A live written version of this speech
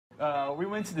we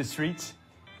went to the streets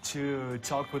to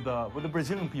talk with the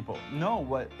Brazilian people. Know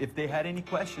what if they had any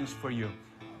questions for you.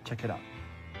 Check it out.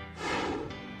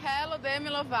 Hello, Demi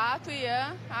Lovato,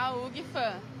 Ian, Aug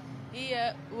fan.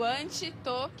 Ian, want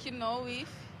to know if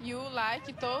you like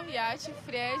to yacht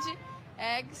Fred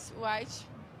eggs white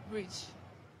bridge.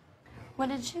 What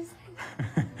did she say?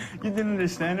 You didn't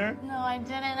understand her? No, I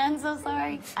didn't. I'm so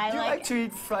sorry. Do you like to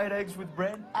eat fried eggs with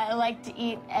bread? I like to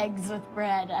eat eggs with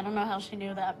bread. I don't know how she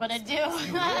knew that, but I do.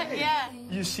 Yeah.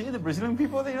 You see, the Brazilian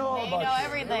people, they know all about you. They know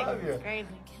everything. They love you. It's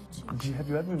crazy. Have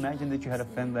you ever imagined that you had a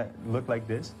fan that looked like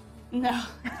this? No.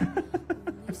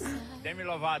 Demi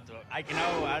Lovato, I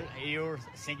know you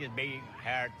think it's big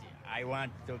heart. I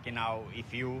want to know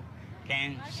if you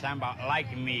can samba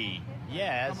like me.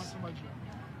 Yes.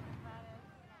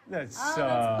 That's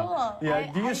cool.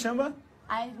 Yeah, do you samba?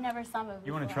 I've never samba before.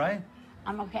 You want to try it?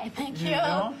 I'm okay, thank you.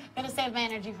 No? Gonna save my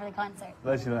energy for the concert.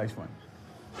 Let's do the next one.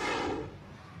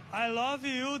 I love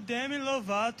you, Demi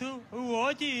Lovato.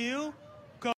 Would you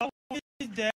go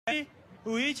with Demi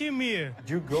with me? Would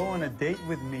you go on a date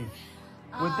with me?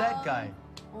 With that guy?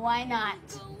 Why not?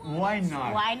 Why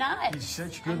not? Why not? He's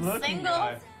such good I'm looking single.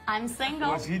 guy. I'm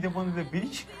single. Was he the one at the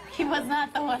beach? He was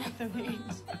not the one at the beach.